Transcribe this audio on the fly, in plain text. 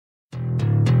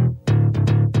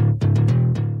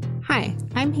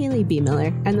I'm Haley B.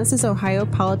 Miller, and this is Ohio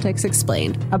Politics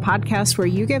Explained, a podcast where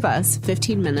you give us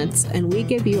 15 minutes and we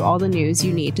give you all the news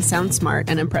you need to sound smart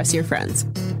and impress your friends.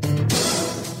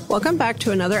 Welcome back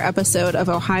to another episode of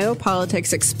Ohio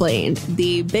Politics Explained,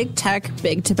 the Big Tech,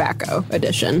 Big Tobacco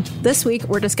edition. This week,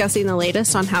 we're discussing the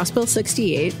latest on House Bill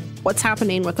 68, what's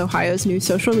happening with Ohio's new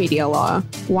social media law,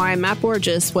 why Matt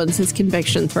Borges wants his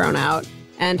conviction thrown out,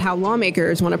 and how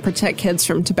lawmakers want to protect kids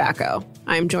from tobacco.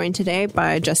 I'm joined today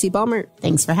by Jesse Balmert.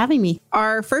 Thanks for having me.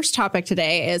 Our first topic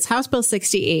today is House Bill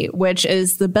 68, which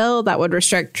is the bill that would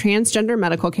restrict transgender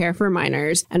medical care for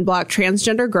minors and block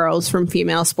transgender girls from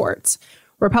female sports.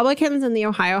 Republicans in the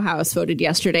Ohio House voted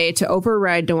yesterday to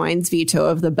override DeWine's veto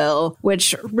of the bill,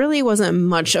 which really wasn't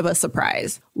much of a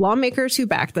surprise. Lawmakers who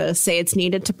back this say it's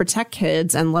needed to protect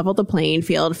kids and level the playing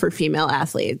field for female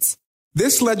athletes.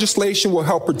 This legislation will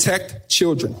help protect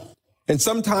children, and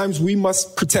sometimes we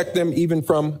must protect them even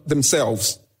from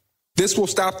themselves. This will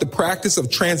stop the practice of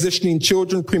transitioning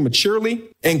children prematurely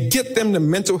and get them the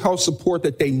mental health support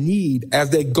that they need as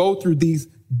they go through these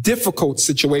difficult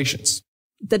situations.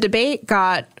 The debate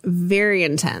got very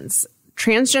intense.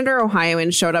 Transgender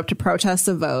Ohioans showed up to protest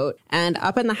the vote, and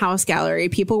up in the House gallery,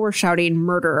 people were shouting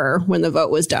murderer when the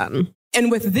vote was done. And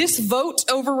with this vote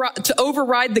to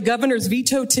override the governor's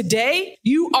veto today,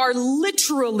 you are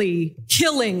literally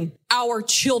killing our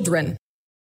children.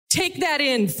 Take that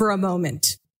in for a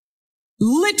moment.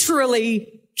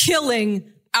 Literally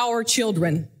killing our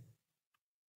children.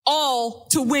 All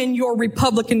to win your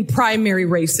Republican primary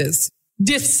races.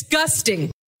 Disgusting.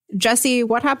 Jesse,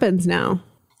 what happens now?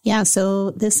 Yeah,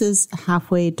 so this is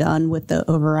halfway done with the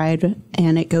override,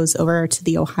 and it goes over to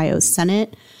the Ohio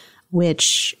Senate,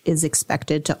 which is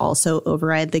expected to also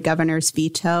override the governor's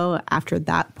veto. After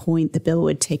that point, the bill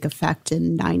would take effect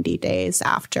in 90 days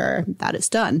after that is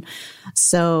done.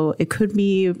 So it could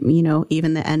be,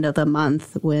 even the end of the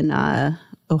month when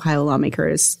Ohio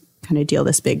lawmakers kind of deal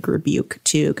this big rebuke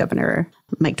to Governor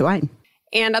Mike DeWine.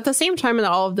 And at the same time that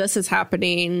all of this is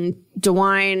happening,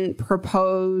 DeWine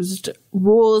proposed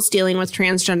rules dealing with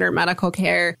transgender medical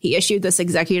care. He issued this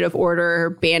executive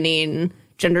order banning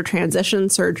gender transition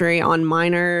surgery on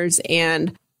minors.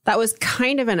 And that was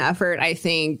kind of an effort, I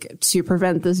think, to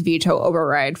prevent this veto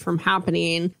override from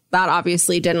happening. That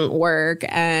obviously didn't work.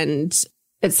 And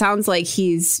it sounds like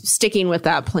he's sticking with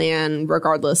that plan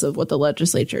regardless of what the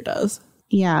legislature does.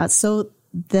 Yeah. So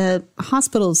the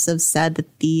hospitals have said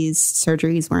that these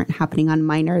surgeries weren't happening on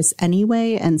minors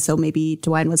anyway. And so maybe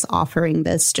DeWine was offering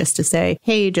this just to say,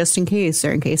 hey, just in case,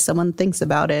 or in case someone thinks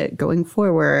about it going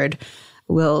forward,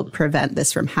 will prevent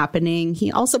this from happening.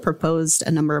 He also proposed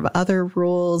a number of other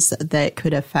rules that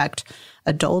could affect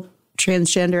adult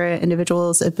transgender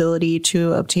individuals' ability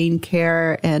to obtain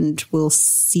care, and we'll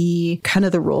see kind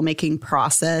of the rulemaking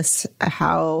process,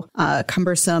 how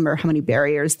cumbersome or how many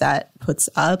barriers that puts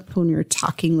up. When we were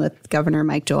talking with Governor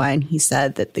Mike DeWine, he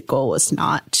said that the goal was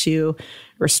not to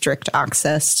restrict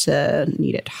access to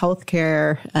needed health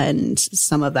care, and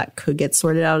some of that could get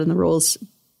sorted out in the rules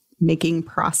making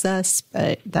process,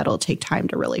 but that'll take time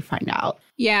to really find out.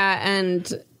 Yeah,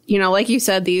 and like you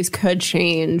said, these could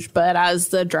change, but as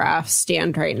the drafts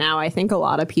stand right now, I think a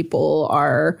lot of people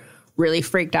are really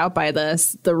freaked out by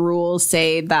this. The rules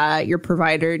say that your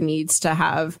provider needs to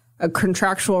have a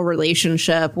contractual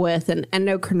relationship with an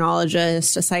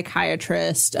endocrinologist, a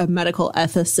psychiatrist, a medical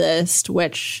ethicist,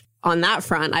 which on that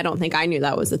front, I don't think I knew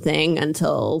that was a thing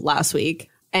until last week.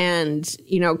 And,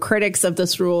 critics of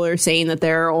this rule are saying that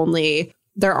there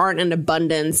aren't an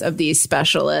abundance of these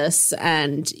specialists.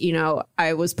 And,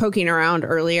 I was poking around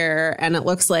earlier and it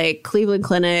looks like Cleveland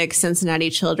Clinic, Cincinnati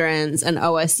Children's, and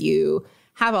OSU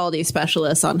have all these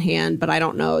specialists on hand. But I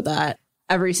don't know that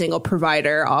every single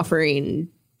provider offering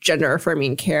gender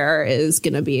affirming care is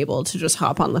going to be able to just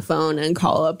hop on the phone and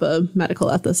call up a medical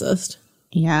ethicist.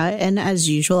 Yeah. And as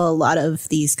usual, a lot of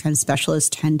these kind of specialists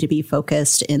tend to be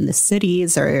focused in the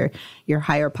cities or your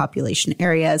higher population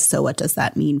areas. So what does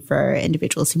that mean for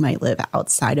individuals who might live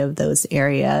outside of those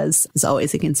areas? There's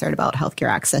always a concern about healthcare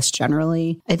access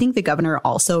generally. I think the governor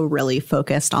also really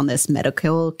focused on this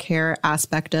medical care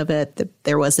aspect of it.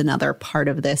 There was another part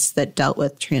of this that dealt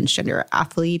with transgender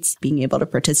athletes being able to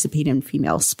participate in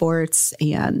female sports.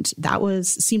 And that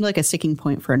seemed like a sticking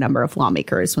point for a number of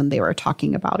lawmakers when they were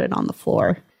talking about it on the floor.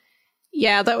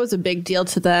 Yeah, that was a big deal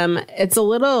to them. It's a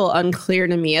little unclear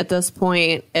to me at this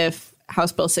point if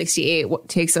House Bill 68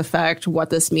 takes effect, what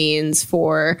this means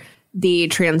for the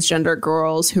transgender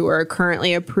girls who are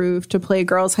currently approved to play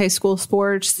girls' high school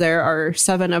sports. There are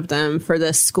 7 of them for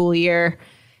this school year.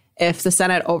 If the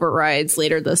Senate overrides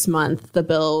later this month, the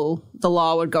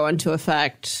law would go into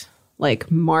effect like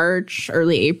March,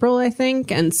 early April, I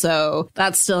think. And so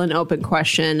that's still an open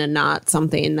question and not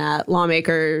something that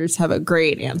lawmakers have a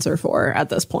great answer for at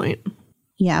this point.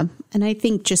 Yeah. And I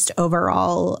think just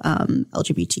overall,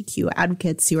 LGBTQ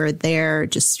advocates who are there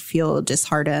just feel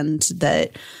disheartened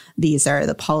that these are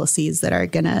the policies that are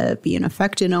going to be in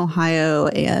effect in Ohio,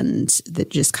 and that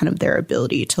just kind of their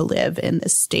ability to live in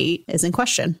this state is in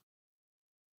question.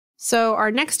 So our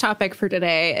next topic for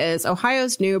today is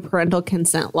Ohio's new parental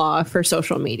consent law for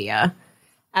social media.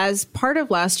 As part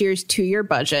of last year's 2-year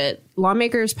budget,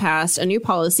 lawmakers passed a new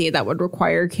policy that would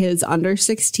require kids under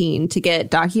 16 to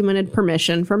get documented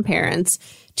permission from parents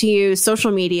to use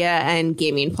social media and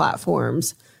gaming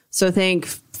platforms. So think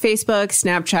Facebook,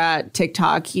 Snapchat,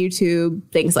 TikTok, YouTube,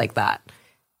 things like that.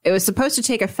 It was supposed to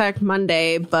take effect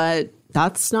Monday, but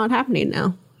that's not happening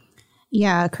now.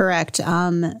 Yeah, correct.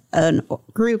 A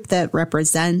group that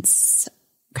represents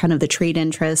kind of the trade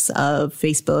interests of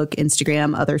Facebook,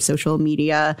 Instagram, other social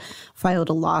media filed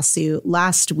a lawsuit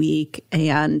last week,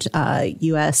 and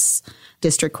U.S.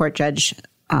 District Court Judge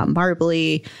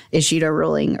Marbley issued a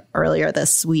ruling earlier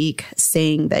this week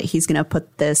saying that he's going to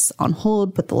put this on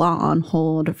hold, put the law on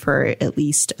hold for at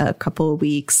least a couple of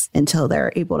weeks until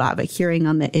they're able to have a hearing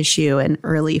on the issue in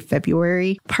early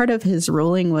February. Part of his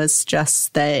ruling was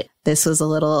just that this was a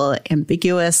little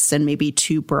ambiguous and maybe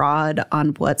too broad on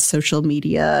what social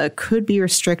media could be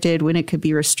restricted, when it could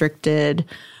be restricted,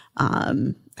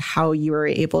 how you were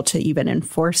able to even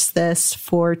enforce this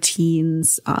for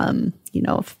teens.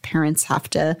 If parents have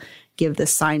to give the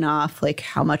sign off, like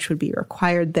how much would be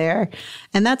required there.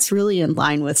 And that's really in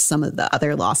line with some of the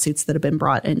other lawsuits that have been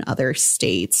brought in other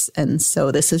states. And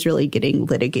so this is really getting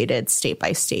litigated state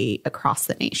by state across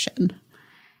the nation.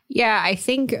 Yeah, I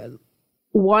think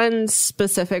one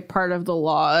specific part of the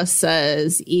law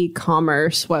says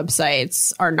e-commerce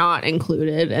websites are not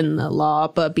included in the law.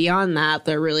 But beyond that,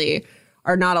 there really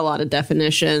are not a lot of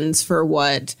definitions for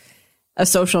what a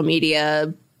social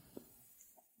media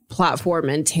platform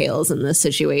entails in this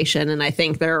situation. And I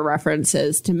think there are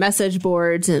references to message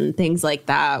boards and things like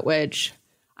that, which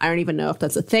I don't even know if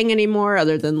that's a thing anymore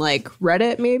other than like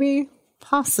Reddit, maybe.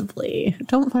 Possibly. I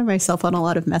don't find myself on a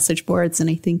lot of message boards, and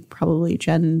I think probably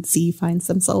Gen Z finds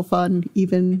themselves on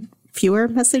even fewer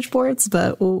message boards,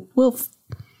 but we'll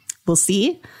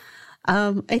see.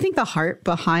 I think the heart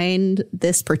behind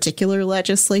this particular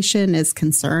legislation is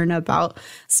concern about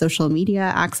social media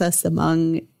access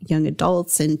among young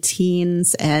adults and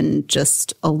teens, and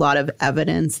just a lot of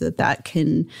evidence that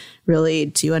can really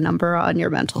do a number on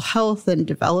your mental health and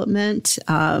development,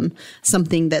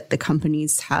 something that the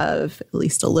companies have at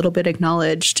least a little bit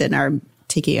acknowledged and are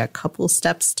taking a couple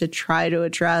steps to try to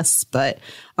address. But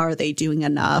are they doing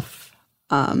enough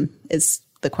is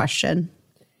the question.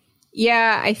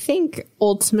 Yeah, I think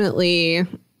ultimately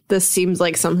this seems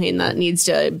like something that needs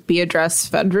to be addressed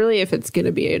federally if it's going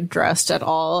to be addressed at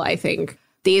all. I think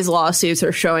these lawsuits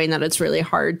are showing that it's really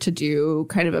hard to do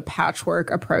kind of a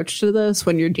patchwork approach to this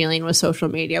when you're dealing with social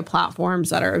media platforms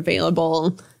that are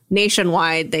available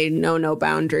nationwide. They know no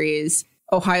boundaries.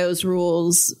 Ohio's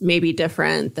rules may be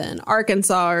different than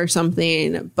Arkansas or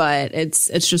something, but it's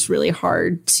just really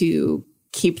hard to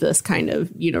keep this kind of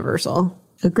universal.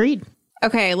 Agreed.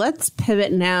 Okay, let's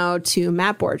pivot now to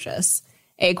Matt Borges.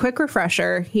 A quick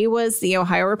refresher, he was the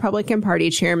Ohio Republican Party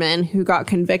chairman who got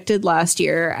convicted last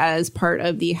year as part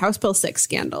of the House Bill 6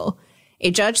 scandal.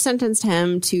 A judge sentenced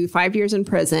him to 5 years in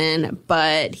prison,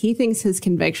 but he thinks his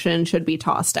conviction should be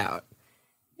tossed out.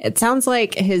 It sounds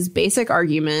like his basic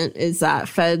argument is that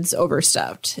feds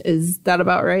overstepped. Is that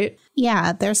about right?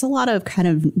 Yeah, there's a lot of kind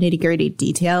of nitty-gritty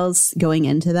details going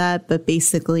into that, but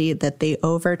basically that they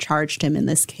overcharged him in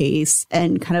this case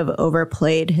and kind of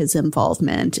overplayed his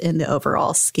involvement in the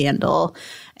overall scandal.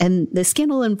 And the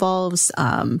scandal involves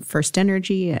First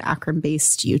Energy, an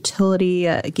Akron-based utility,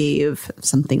 gave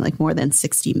something like more than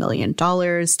 $60 million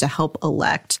to help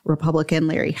elect Republican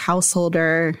Larry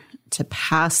Householder to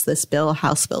pass this bill,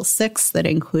 House Bill 6, that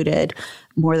included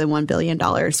more than $1 billion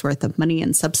worth of money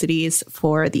and subsidies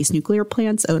for these nuclear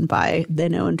plants owned by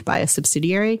a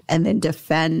subsidiary, and then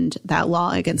defend that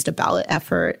law against a ballot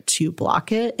effort to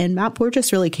block it. And Matt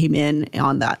Borges really came in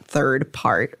on that third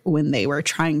part when they were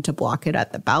trying to block it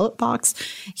at the ballot box.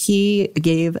 He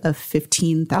gave a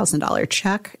 $15,000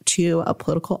 check to a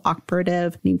political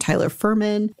operative named Tyler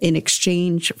Furman in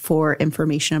exchange for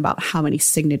information about how many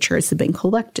signatures had been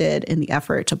collected in the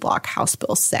effort to block House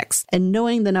Bill 6. And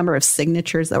knowing the number of signatures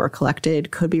that were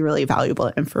collected could be really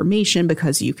valuable information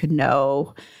because you could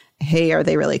know hey, are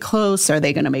they really close? Are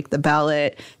they going to make the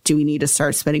ballot? Do we need to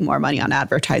start spending more money on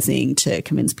advertising to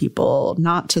convince people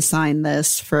not to sign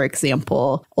this, for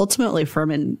example? Ultimately,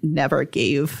 Furman never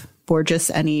gave Borges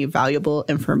any valuable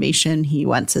information. He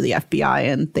went to the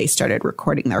FBI and they started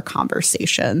recording their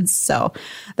conversations. So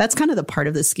that's kind of the part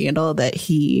of the scandal that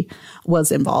he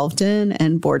was involved in.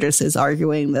 And Borges is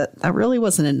arguing that that really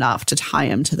wasn't enough to tie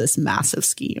him to this massive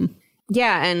scheme.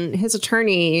 Yeah, and his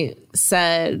attorney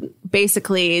said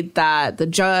basically that the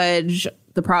judge,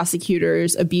 the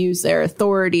prosecutors abused their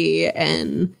authority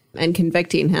and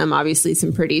convicting him. Obviously,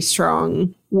 some pretty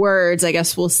strong words. I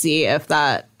guess we'll see if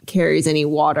that carries any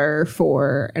water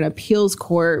for an appeals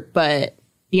court. But,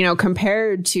 you know,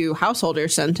 compared to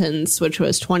Householder's sentence, which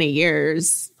was 20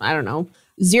 years, I don't know,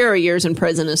 0 years in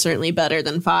prison is certainly better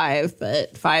than 5,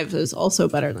 but 5 is also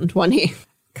better than 20.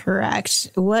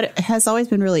 Correct. What has always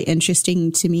been really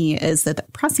interesting to me is that the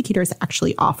prosecutors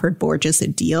actually offered Borges a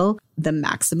deal. The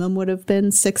maximum would have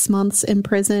been 6 months in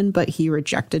prison, but he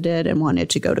rejected it and wanted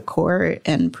to go to court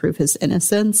and prove his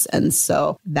innocence. And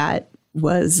so that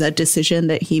was a decision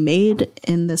that he made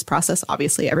in this process.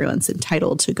 Obviously, everyone's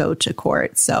entitled to go to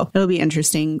court. So it'll be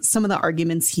interesting. Some of the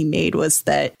arguments he made was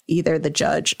that either the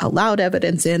judge allowed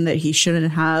evidence in that he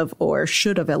shouldn't have or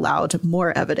should have allowed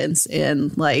more evidence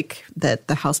in, like that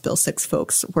the House Bill 6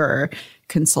 folks were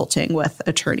consulting with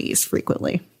attorneys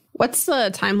frequently. What's the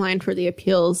timeline for the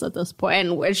appeals at this point?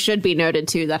 And it should be noted,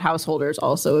 too, that Householder's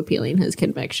also appealing his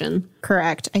conviction.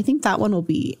 Correct. I think that one will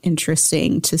be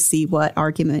interesting to see what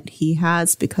argument he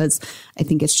has, because I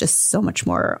think it's just so much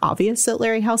more obvious that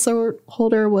Larry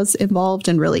Householder was involved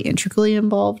and really intricately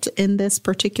involved in this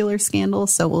particular scandal.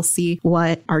 So we'll see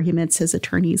what arguments his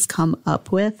attorneys come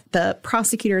up with. The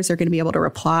prosecutors are going to be able to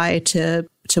reply to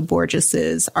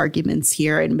Borges's arguments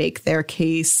here and make their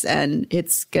case. And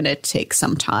it's going to take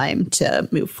some time to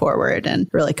move forward and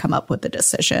really come up with a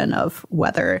decision of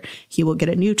whether he will get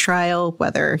a new trial,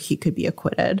 whether he could be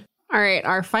acquitted. All right.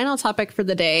 Our final topic for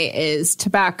the day is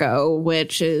tobacco,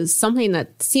 which is something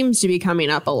that seems to be coming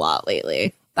up a lot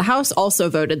lately. The House also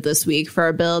voted this week for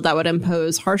a bill that would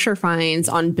impose harsher fines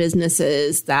on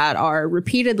businesses that are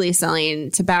repeatedly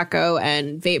selling tobacco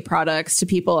and vape products to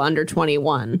people under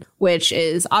 21, which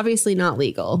is obviously not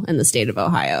legal in the state of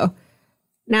Ohio.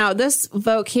 Now, this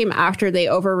vote came after they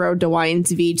overrode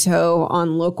DeWine's veto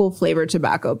on local flavored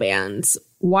tobacco bans.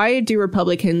 Why do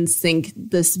Republicans think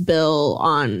this bill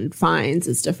on fines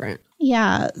is different?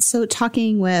 Yeah. So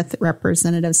talking with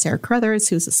Representative Sarah Carruthers,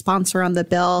 who's a sponsor on the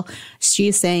bill,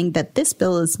 she's saying that this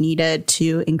bill is needed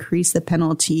to increase the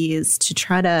penalties to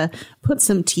try to put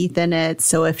some teeth in it.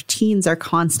 So if teens are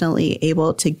constantly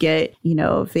able to get,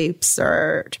 vapes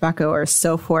or tobacco or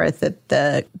so forth, that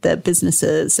the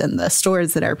businesses and the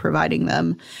stores that are providing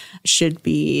them should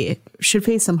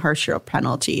face some harsher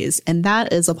penalties. And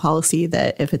that is a policy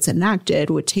that, if it's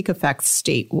enacted, would take effect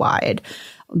statewide.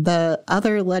 The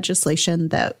other legislation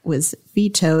that was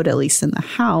vetoed, at least in the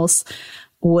House,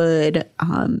 would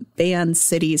ban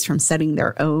cities from setting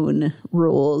their own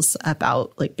rules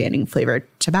about banning flavored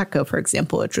tobacco, for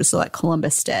example, which was what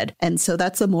Columbus did. And so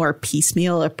that's a more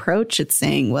piecemeal approach. It's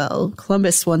saying, well,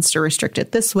 Columbus wants to restrict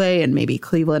it this way, and maybe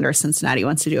Cleveland or Cincinnati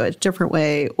wants to do it a different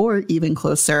way, or even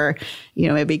closer,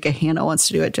 maybe Gahanna wants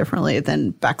to do it differently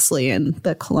than Bexley in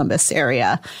the Columbus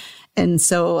area. And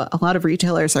so a lot of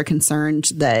retailers are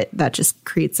concerned that that just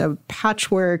creates a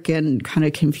patchwork and kind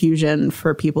of confusion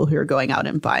for people who are going out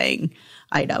and buying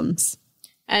items.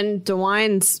 And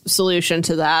DeWine's solution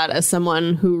to that, as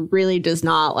someone who really does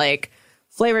not like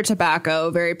flavored tobacco,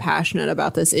 very passionate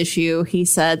about this issue, he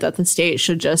said that the state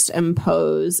should just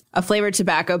impose a flavored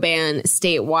tobacco ban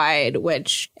statewide,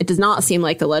 which it does not seem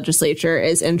like the legislature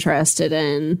is interested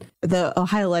in. The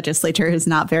Ohio legislature is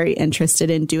not very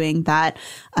interested in doing that.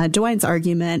 DeWine's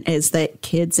argument is that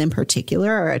kids in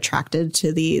particular are attracted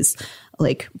to these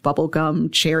bubblegum,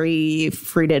 cherry,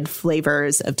 fruited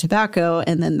flavors of tobacco,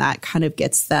 and then that kind of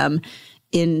gets them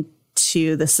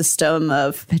into the system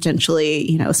of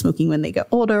potentially, smoking when they get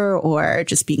older or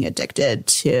just being addicted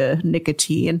to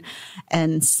nicotine.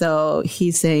 And so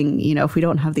he's saying, if we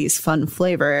don't have these fun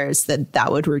flavors,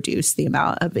 that would reduce the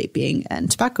amount of vaping and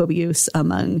tobacco abuse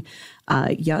among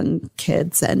young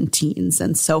kids and teens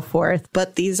and so forth.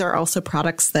 But these are also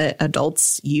products that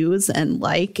adults use and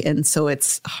like. And so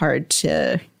it's hard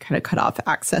to kind of cut off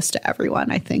access to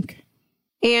everyone, I think.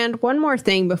 And one more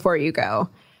thing before you go.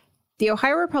 The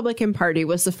Ohio Republican Party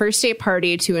was the first state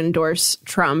party to endorse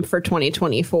Trump for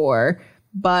 2024,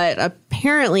 but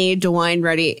apparently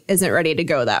DeWine isn't ready to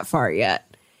go that far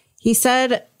yet. He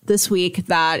said this week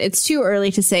that it's too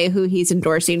early to say who he's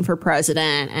endorsing for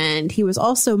president. And he was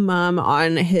also mum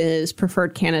on his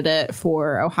preferred candidate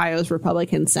for Ohio's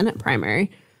Republican Senate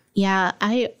primary. Yeah,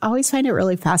 I always find it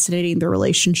really fascinating, the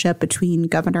relationship between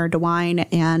Governor DeWine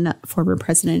and former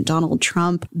President Donald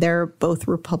Trump. They're both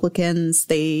Republicans.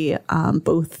 They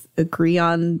both agree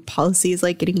on policies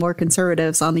like getting more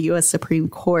conservatives on the U.S. Supreme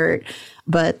Court,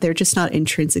 but they're just not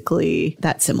intrinsically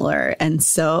that similar. And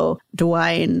so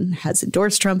DeWine has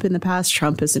endorsed Trump in the past.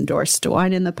 Trump has endorsed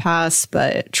DeWine in the past,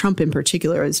 but Trump in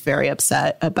particular is very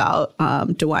upset about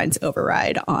DeWine's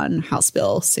override on House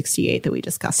Bill 68 that we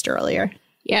discussed earlier.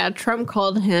 Yeah, Trump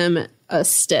called him a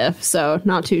stiff, so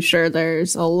not too sure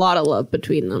there's a lot of love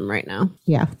between them right now.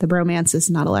 Yeah, the bromance is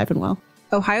not alive and well.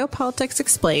 Ohio Politics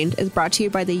Explained is brought to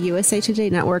you by the USA Today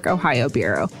Network Ohio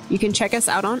Bureau. You can check us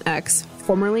out on X,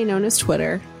 formerly known as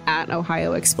Twitter,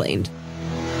 @Ohio Explained.